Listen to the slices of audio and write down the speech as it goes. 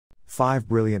5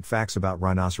 Brilliant Facts about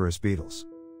Rhinoceros Beetles.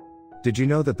 Did you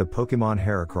know that the Pokemon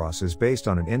Heracross is based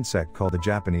on an insect called the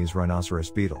Japanese rhinoceros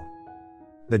beetle?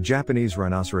 The Japanese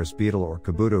rhinoceros beetle or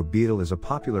kabuto beetle is a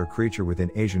popular creature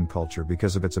within Asian culture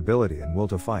because of its ability and will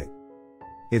to fight.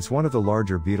 It's one of the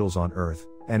larger beetles on Earth,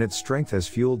 and its strength has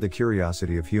fueled the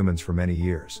curiosity of humans for many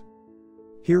years.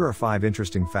 Here are 5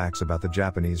 interesting facts about the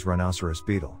Japanese rhinoceros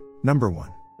beetle. Number 1.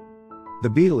 The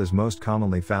beetle is most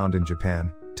commonly found in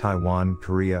Japan, Taiwan,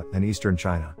 Korea, and eastern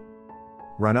China.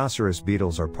 Rhinoceros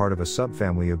beetles are part of a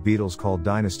subfamily of beetles called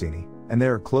Dinostini, and they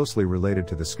are closely related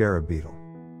to the scarab beetle.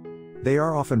 They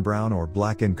are often brown or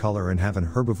black in color and have an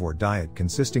herbivore diet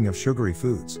consisting of sugary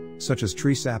foods, such as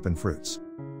tree sap and fruits.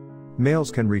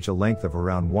 Males can reach a length of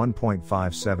around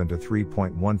 1.57 to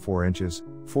 3.14 inches,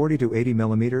 40 to 80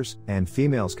 millimeters, and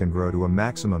females can grow to a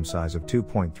maximum size of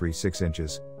 2.36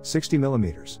 inches, 60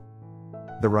 millimeters.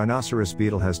 The rhinoceros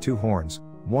beetle has 2 horns,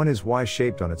 one is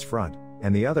Y-shaped on its front,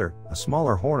 and the other, a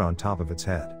smaller horn on top of its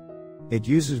head. It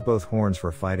uses both horns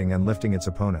for fighting and lifting its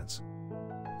opponents.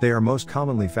 They are most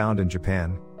commonly found in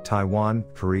Japan, Taiwan,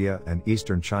 Korea, and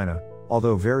eastern China,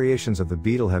 although variations of the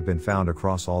beetle have been found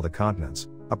across all the continents,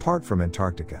 apart from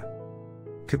Antarctica.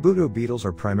 Kabuto beetles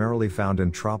are primarily found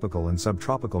in tropical and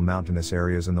subtropical mountainous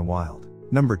areas in the wild.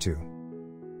 Number 2.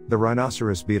 The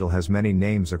rhinoceros beetle has many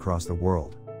names across the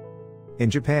world.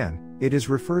 In Japan, it is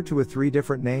referred to with 3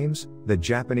 different names: the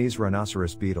Japanese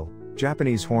rhinoceros beetle,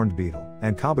 Japanese horned beetle,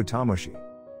 and kabutamushi.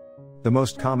 The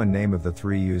most common name of the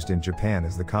 3 used in Japan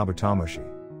is the kabutamushi.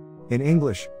 In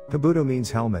English, kabuto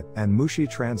means helmet and mushi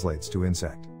translates to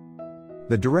insect.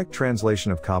 The direct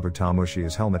translation of kabutamushi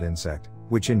is helmet insect,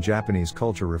 which in Japanese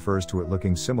culture refers to it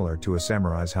looking similar to a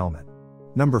samurai's helmet.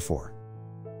 Number 4.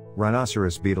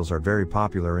 Rhinoceros beetles are very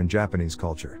popular in Japanese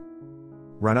culture.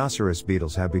 Rhinoceros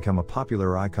beetles have become a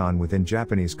popular icon within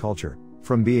Japanese culture,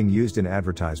 from being used in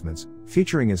advertisements,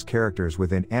 featuring as characters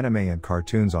within anime and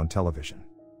cartoons on television.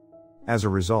 As a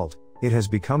result, it has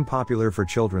become popular for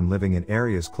children living in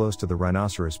areas close to the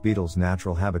rhinoceros beetle's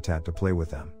natural habitat to play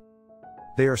with them.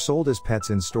 They are sold as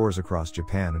pets in stores across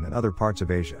Japan and in other parts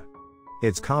of Asia.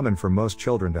 It's common for most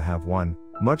children to have one,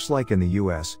 much like in the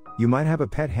US, you might have a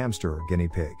pet hamster or guinea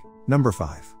pig. Number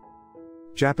 5.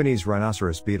 Japanese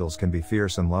rhinoceros beetles can be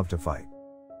fierce and love to fight.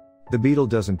 The beetle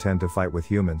doesn't tend to fight with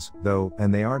humans, though,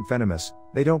 and they aren't venomous,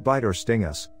 they don't bite or sting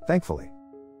us, thankfully.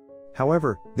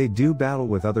 However, they do battle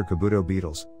with other kabuto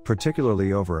beetles,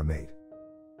 particularly over a mate.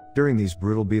 During these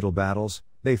brutal beetle battles,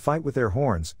 they fight with their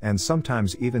horns, and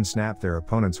sometimes even snap their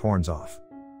opponent's horns off.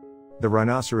 The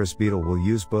rhinoceros beetle will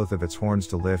use both of its horns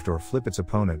to lift or flip its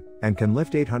opponent, and can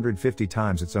lift 850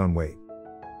 times its own weight.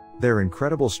 Their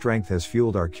incredible strength has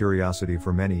fueled our curiosity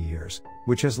for many years,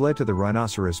 which has led to the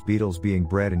rhinoceros beetles being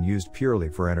bred and used purely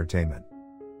for entertainment.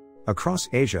 Across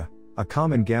Asia, a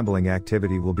common gambling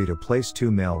activity will be to place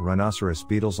 2 male rhinoceros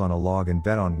beetles on a log and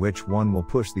bet on which one will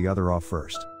push the other off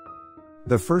first.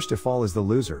 The first to fall is the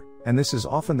loser, and this is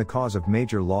often the cause of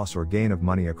major loss or gain of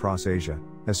money across Asia,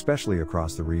 especially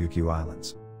across the Ryukyu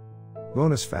Islands.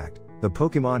 Bonus fact: the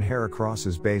Pokemon Heracross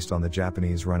is based on the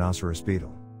Japanese rhinoceros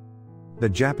beetle. The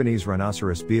Japanese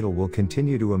rhinoceros beetle will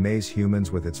continue to amaze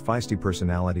humans with its feisty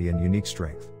personality and unique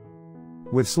strength.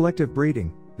 With selective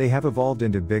breeding, they have evolved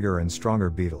into bigger and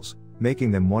stronger beetles, making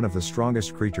them one of the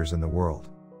strongest creatures in the world.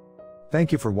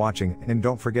 Thank you for watching, and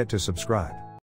don't forget to subscribe.